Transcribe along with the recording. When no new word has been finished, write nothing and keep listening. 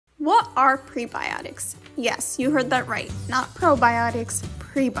What are prebiotics? Yes, you heard that right. Not probiotics,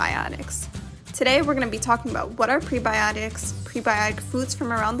 prebiotics. Today we're going to be talking about what are prebiotics, prebiotic foods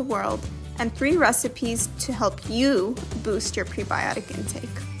from around the world, and 3 recipes to help you boost your prebiotic intake.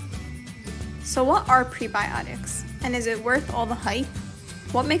 So what are prebiotics? And is it worth all the hype?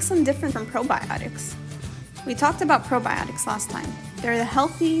 What makes them different from probiotics? We talked about probiotics last time. They're the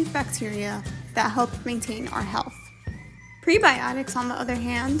healthy bacteria that help maintain our health. Prebiotics, on the other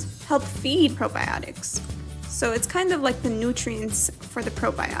hand, help feed probiotics. So it's kind of like the nutrients for the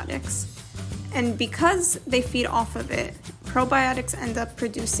probiotics. And because they feed off of it, probiotics end up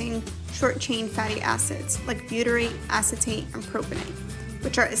producing short-chain fatty acids like butyrate, acetate, and propionate,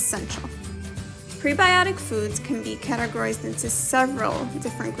 which are essential. Prebiotic foods can be categorized into several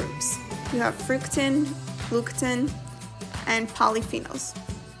different groups. You have fructan, glucan, and polyphenols.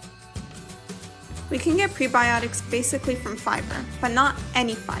 We can get prebiotics basically from fiber, but not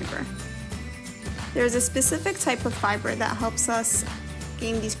any fiber. There's a specific type of fiber that helps us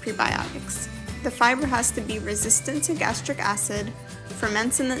gain these prebiotics. The fiber has to be resistant to gastric acid,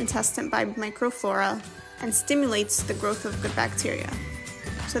 ferments in the intestine by microflora, and stimulates the growth of good bacteria.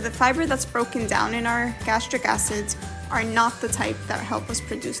 So the fiber that's broken down in our gastric acids are not the type that help us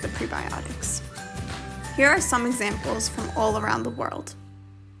produce the prebiotics. Here are some examples from all around the world.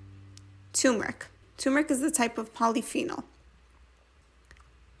 Turmeric. Turmeric is the type of polyphenol.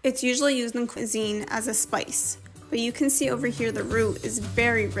 It's usually used in cuisine as a spice, but you can see over here the root is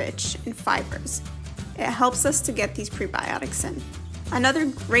very rich in fibers. It helps us to get these prebiotics in. Another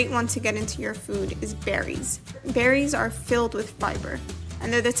great one to get into your food is berries. Berries are filled with fiber,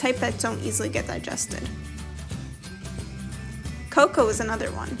 and they're the type that don't easily get digested. Cocoa is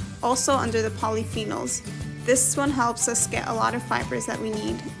another one, also under the polyphenols. This one helps us get a lot of fibers that we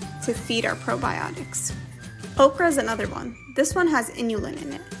need to feed our probiotics. Okra is another one. This one has inulin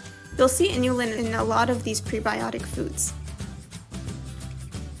in it. You'll see inulin in a lot of these prebiotic foods.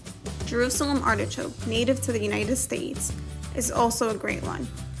 Jerusalem artichoke, native to the United States, is also a great one.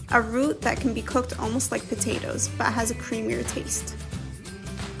 A root that can be cooked almost like potatoes, but has a creamier taste.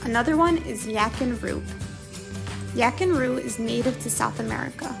 Another one is yakin root. Yakin root is native to South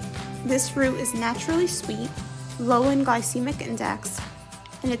America. This root is naturally sweet, low in glycemic index,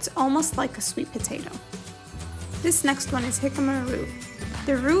 and it's almost like a sweet potato. This next one is jicama root.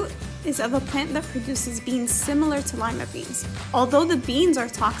 The root is of a plant that produces beans similar to lima beans. Although the beans are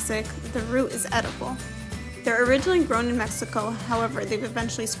toxic, the root is edible. They're originally grown in Mexico, however, they've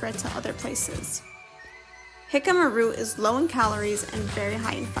eventually spread to other places. Jicama root is low in calories and very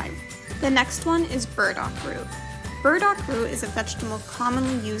high in fiber. The next one is burdock root. Burdock root is a vegetable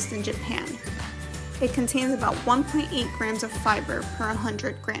commonly used in Japan. It contains about 1.8 grams of fiber per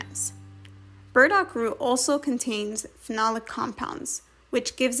 100 grams. Burdock root also contains phenolic compounds,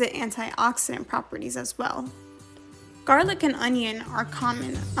 which gives it antioxidant properties as well. Garlic and onion are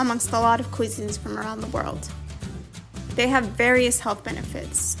common amongst a lot of cuisines from around the world. They have various health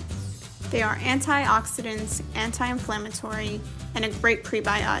benefits. They are antioxidants, anti-inflammatory, and a great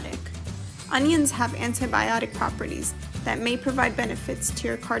prebiotic. Onions have antibiotic properties that may provide benefits to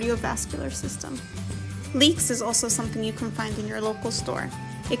your cardiovascular system. Leeks is also something you can find in your local store.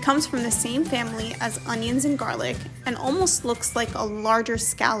 It comes from the same family as onions and garlic and almost looks like a larger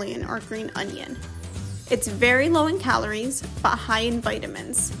scallion or green onion. It's very low in calories, but high in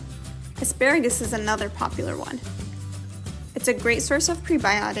vitamins. Asparagus is another popular one. It's a great source of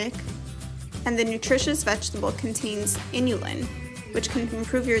prebiotic, and the nutritious vegetable contains inulin, which can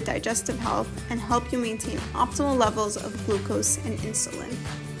improve your digestive health and help you maintain optimal levels of glucose and insulin.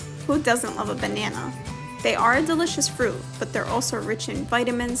 Who doesn't love a banana? They are a delicious fruit, but they're also rich in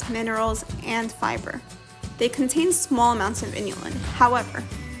vitamins, minerals, and fiber. They contain small amounts of inulin. However,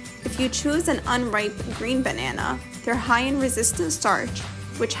 if you choose an unripe green banana, they're high in resistant starch,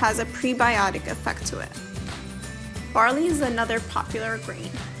 which has a prebiotic effect to it. Barley is another popular grain.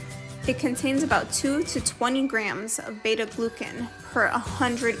 It contains about 2 to 20 grams of beta-glucan per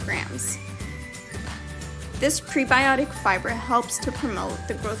 100 grams. This prebiotic fiber helps to promote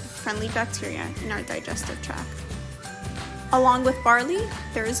the growth of friendly bacteria in our digestive tract. Along with barley,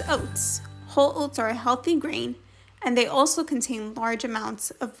 there is oats. Whole oats are a healthy grain, and they also contain large amounts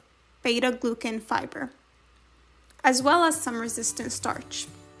of beta-glucan fiber, as well as some resistant starch.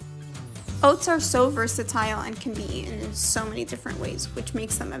 Oats are so versatile and can be eaten in so many different ways, which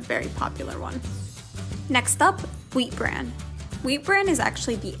makes them a very popular one. Next up, wheat bran. Wheat bran is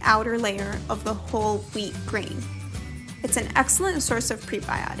actually the outer layer of the whole wheat grain. It's an excellent source of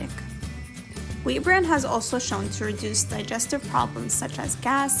prebiotic. Wheat bran has also shown to reduce digestive problems such as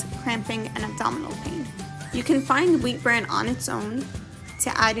gas, cramping, and abdominal pain. You can find wheat bran on its own,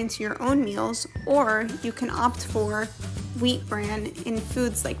 to add into your own meals, or you can opt for wheat bran in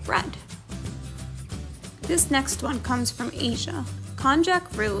foods like bread. This next one comes from Asia.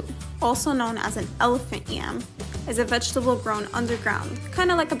 Konjac root, also known as an elephant yam, is a vegetable grown underground,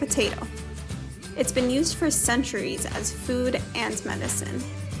 kind of like a potato. It's been used for centuries as food and medicine.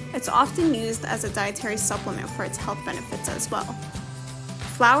 It's often used as a dietary supplement for its health benefits as well.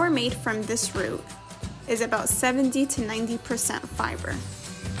 Flour made from this root is about 70 to 90% fiber.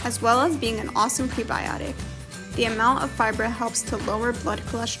 As well as being an awesome prebiotic, the amount of fiber helps to lower blood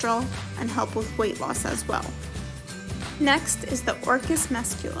cholesterol and help with weight loss as well. Next is the Orchis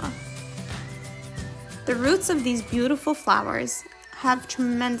muscula. The roots of these beautiful flowers have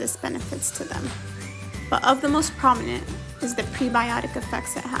tremendous benefits to them, but of the most prominent is the prebiotic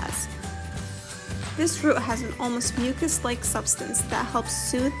effects it has. This root has an almost mucus-like substance that helps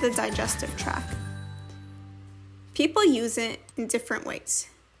soothe the digestive tract. People use it in different ways.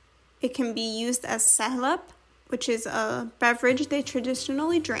 It can be used as sahlap, which is a beverage they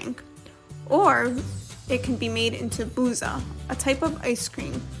traditionally drink, or it can be made into buza, a type of ice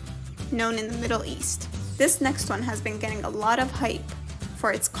cream known in the Middle East. This next one has been getting a lot of hype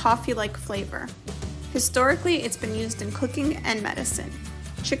for its coffee-like flavor. Historically, it's been used in cooking and medicine.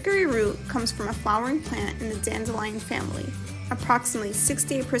 Chicory root comes from a flowering plant in the dandelion family. Approximately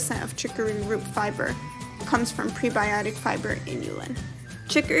 68% of chicory root fiber comes from prebiotic fiber inulin.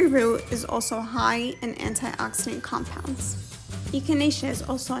 Chicory root is also high in antioxidant compounds. Echinacea is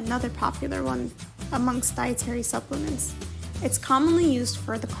also another popular one amongst dietary supplements. It's commonly used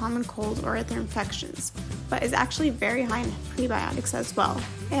for the common cold or other infections, but is actually very high in prebiotics as well.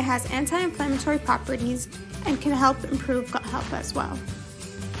 It has anti-inflammatory properties and can help improve gut health as well.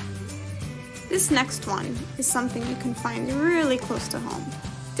 This next one is something you can find really close to home.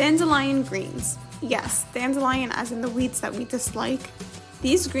 Dandelion greens. Yes, dandelion as in the weeds that we dislike.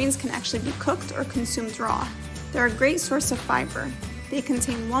 These greens can actually be cooked or consumed raw. They're a great source of fiber. They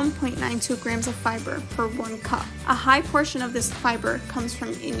contain 1.92 grams of fiber per 1 cup. A high portion of this fiber comes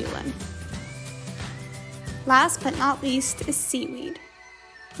from inulin. Last but not least is seaweed.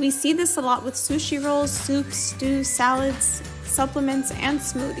 We see this a lot with sushi rolls, soups, stews, salads, supplements, and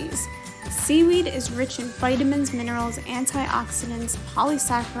smoothies. Seaweed is rich in vitamins, minerals, antioxidants,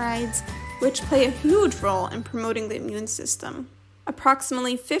 polysaccharides, which play a huge role in promoting the immune system.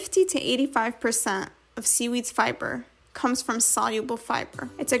 Approximately 50 to 85% of seaweed's fiber comes from soluble fiber.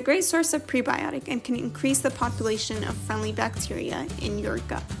 It's a great source of prebiotic and can increase the population of friendly bacteria in your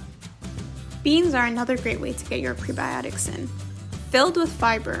gut. Beans are another great way to get your prebiotics in. Filled with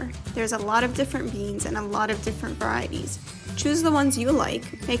fiber, there's a lot of different beans and a lot of different varieties. Choose the ones you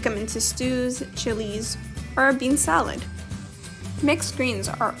like, make them into stews, chilies, or a bean salad. Mixed greens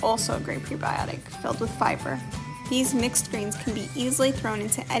are also a great prebiotic, filled with fiber. These mixed greens can be easily thrown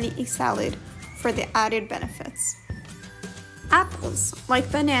into any salad for the added benefits. Apples, like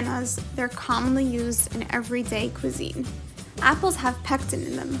bananas, they're commonly used in everyday cuisine. Apples have pectin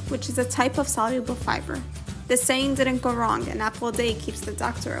in them, which is a type of soluble fiber. The saying didn't go wrong, an apple a day keeps the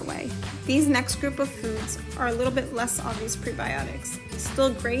doctor away. These next group of foods are a little bit less obvious prebiotics.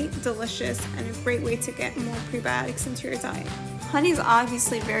 Still great, delicious, and a great way to get more prebiotics into your diet. Honey is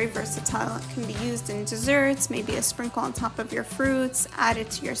obviously very versatile. It can be used in desserts, maybe a sprinkle on top of your fruits, add it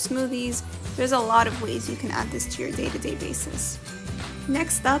to your smoothies. There's a lot of ways you can add this to your day-to-day basis.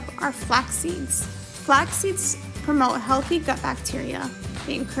 Next up are flax seeds. Flax seeds promote healthy gut bacteria,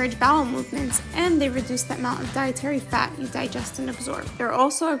 they encourage bowel movements, and they reduce the amount of dietary fat you digest and absorb. They're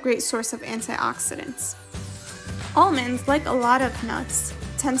also a great source of antioxidants. Almonds, like a lot of nuts,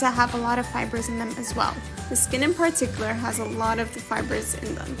 tend to have a lot of fibers in them as well. The skin in particular has a lot of the fibers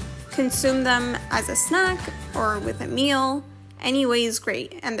in them. Consume them as a snack or with a meal. Any way is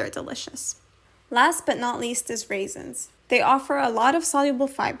great, and they're delicious. Last but not least is raisins. They offer a lot of soluble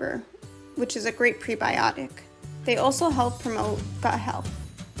fiber, which is a great prebiotic. They also help promote gut health.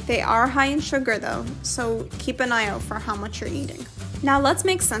 They are high in sugar though, so keep an eye out for how much you're eating. Now let's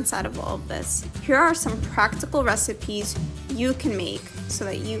make sense out of all of this. Here are some practical recipes you can make so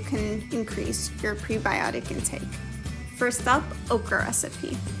that you can increase your prebiotic intake. First up, okra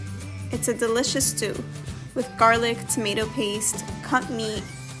recipe. It's a delicious stew with garlic, tomato paste, cut meat,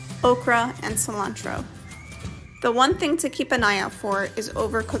 okra, and cilantro. The one thing to keep an eye out for is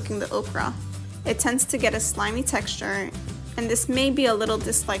overcooking the okra. It tends to get a slimy texture, and this may be a little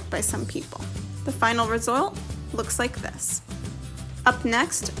disliked by some people. The final result looks like this. Up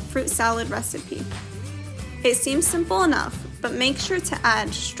next, fruit salad recipe. It seems simple enough, but make sure to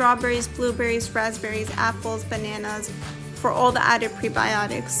add strawberries, blueberries, raspberries, apples, bananas for all the added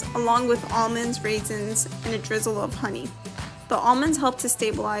prebiotics, along with almonds, raisins, and a drizzle of honey. The almonds help to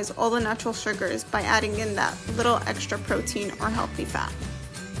stabilize all the natural sugars by adding in that little extra protein or healthy fat.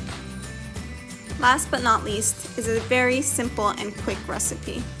 Last but not least is a very simple and quick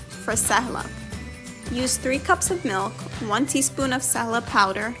recipe for sehla. Use 3 cups of milk, 1 teaspoon of sehla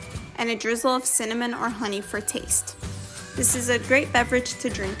powder, and a drizzle of cinnamon or honey for taste. This is a great beverage to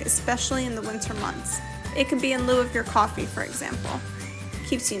drink, especially in the winter months. It can be in lieu of your coffee, for example.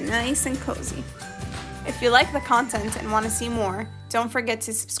 Keeps you nice and cozy. If you like the content and want to see more, don't forget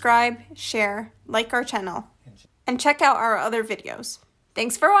to subscribe, share, like our channel, and check out our other videos.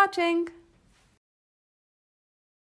 Thanks for watching!